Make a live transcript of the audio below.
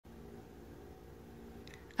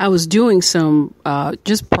I was doing some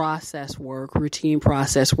just routine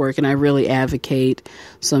process work, and I really advocate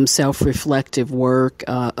some self-reflective work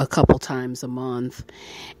a couple times a month.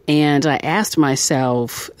 And I asked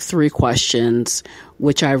myself 3 questions,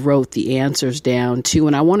 which I wrote the answers down to,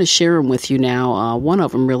 and I want to share them with you now. One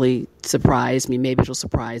of them really surprised me. Maybe it'll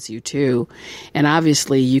surprise you too. And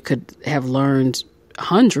obviously you could have learned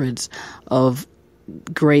hundreds of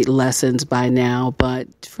great lessons by now, but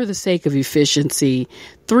for the sake of efficiency,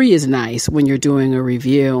 3 is nice when you're doing a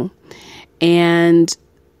review. And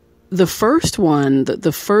the first one,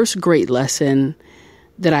 the first great lesson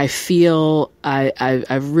that I feel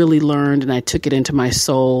I've really learned and I took it into my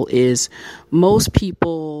soul is most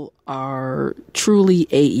people are truly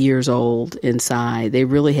 8 years old inside. They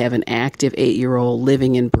really have an active 8-year-old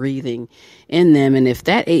living and breathing in them. And if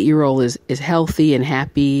that 8-year-old is healthy and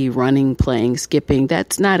happy, running, playing, skipping,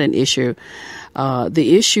 that's not an issue.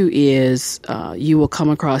 The issue is you will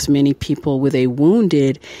come across many people with a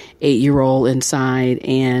wounded 8-year-old inside,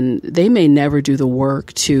 and they may never do the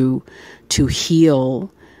work to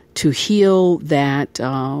heal that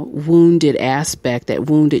wounded aspect, that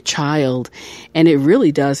wounded child, and it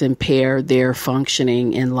really does impair their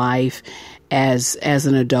functioning in life as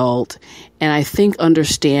an adult. And I think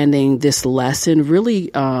understanding this lesson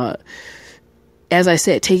really, as I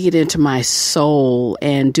said, taking it into my soul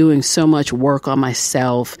and doing so much work on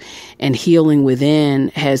myself and healing within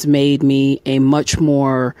has made me a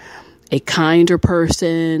kinder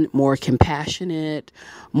person, more compassionate,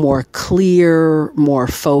 more clear, more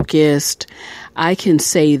focused. I can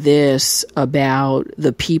say this about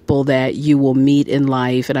the people that you will meet in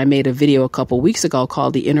life, and I made a video a couple weeks ago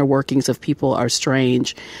called "The Inner Workings of People Are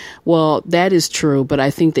Strange." Well, that is true, but I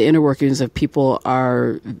think the inner workings of people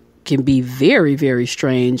can be very, very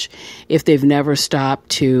strange if they've never stopped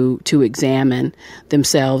to examine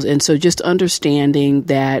themselves. And so just understanding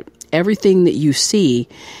that everything that you see,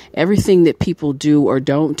 everything that people do or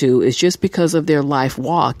don't do is just because of their life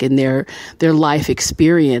walk and their life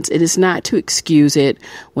experience. It is not to excuse it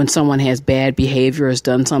when someone has bad behavior, has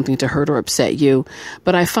done something to hurt or upset you.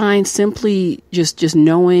 But I find simply just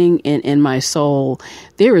knowing in my soul,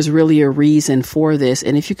 there is really a reason for this.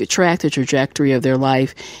 And if you could track the trajectory of their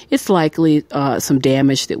life, it's likely some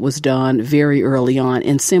damage that was done very early on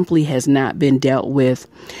and simply has not been dealt with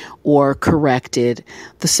or corrected.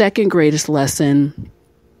 The second greatest lesson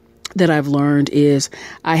that I've learned is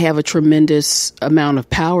I have a tremendous amount of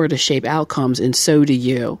power to shape outcomes, and so do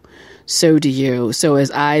you. So do you. So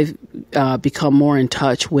as I've become more in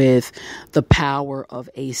touch with the power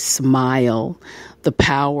of a smile, the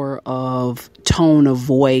power of tone of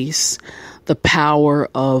voice, the power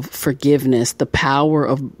of forgiveness, the power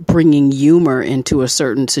of bringing humor into a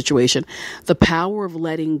certain situation, the power of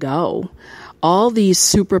letting go, all these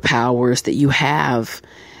superpowers that you have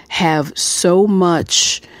so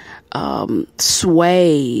much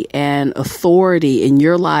sway and authority in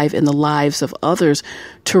your life and the lives of others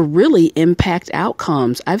to really impact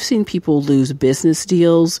outcomes. I've seen people lose business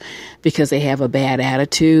deals because they have a bad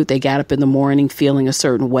attitude. They got up in the morning feeling a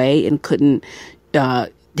certain way and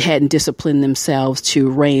hadn't disciplined themselves to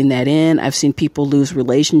rein that in. I've seen people lose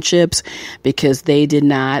relationships because they did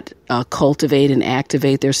not cultivate and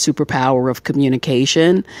activate their superpower of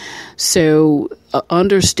communication. So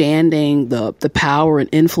understanding the power and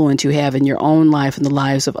influence you have in your own life and the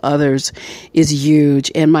lives of others is huge.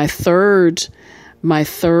 And my third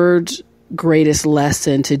greatest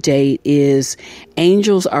lesson to date is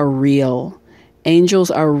angels are real. Angels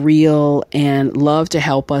are real and love to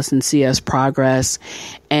help us and see us progress.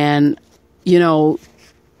 And,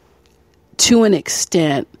 to an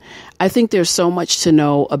extent, I think there's so much to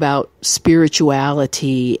know about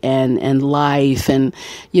spirituality and life. And,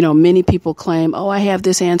 many people claim, oh, I have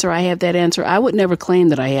this answer, I have that answer. I would never claim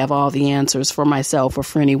that I have all the answers for myself or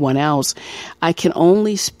for anyone else. I can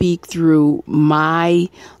only speak through my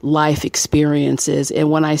life experiences. And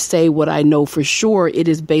when I say what I know for sure, it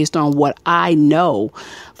is based on what I know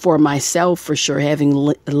for myself for sure, having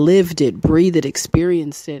lived it, breathed it,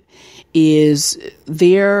 experienced it, is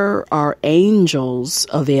there are angels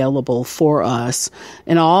available for us.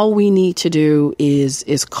 And all we need to do is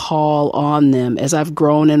call on them. As I've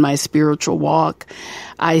grown in my spiritual walk,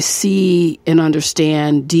 I see and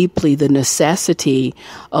understand deeply the necessity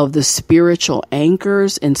of the spiritual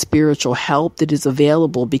anchors and spiritual help that is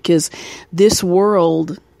available, because this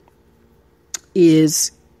world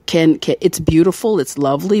it's beautiful, it's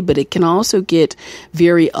lovely, but it can also get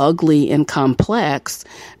very ugly and complex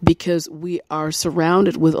because we are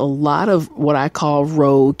surrounded with a lot of what I call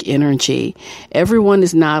rogue energy. Everyone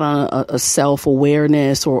is not on a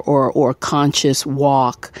self-awareness or a conscious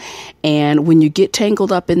walk. And when you get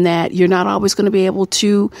tangled up in that, you're not always going to be able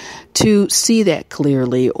to see that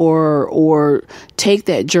clearly or take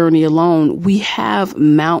that journey alone. We have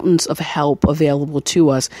mountains of help available to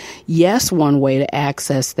us. Yes, one way to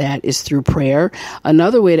access that is through prayer.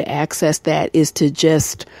 Another way to access that is to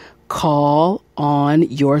just call on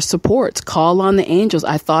your supports, call on the angels.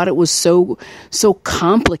 I thought it was so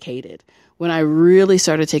complicated when I really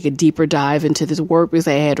started to take a deeper dive into this work, because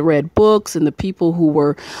I had read books and the people who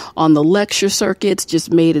were on the lecture circuits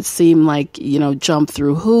just made it seem like, jump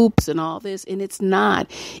through hoops and all this. And it's not.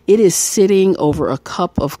 It is sitting over a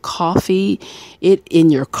cup of coffee, in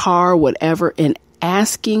your car, whatever, and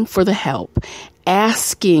asking for the help,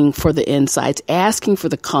 asking for the insights, asking for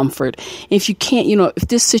the comfort. If you can't, if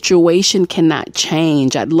this situation cannot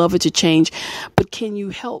change, I'd love it to change, but can you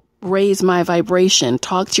help raise my vibration?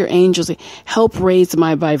 Talk to your angels, help raise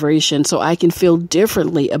my vibration so I can feel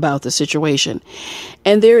differently about the situation.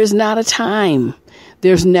 And there is not a time,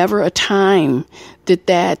 there's never a time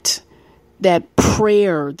that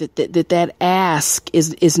prayer, that ask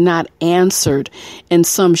is not answered in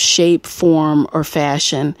some shape, form, or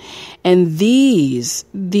fashion. And these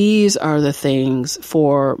are the things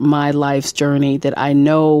for my life's journey that I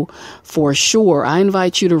know for sure. I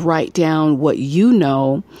invite you to write down what you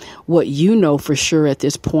know for sure at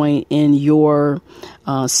this point in your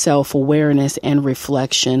self-awareness and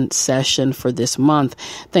reflection session for this month.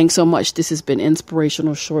 Thanks so much. This has been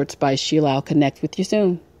Inspirational Shorts by Sheila. I'll connect with you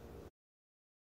soon.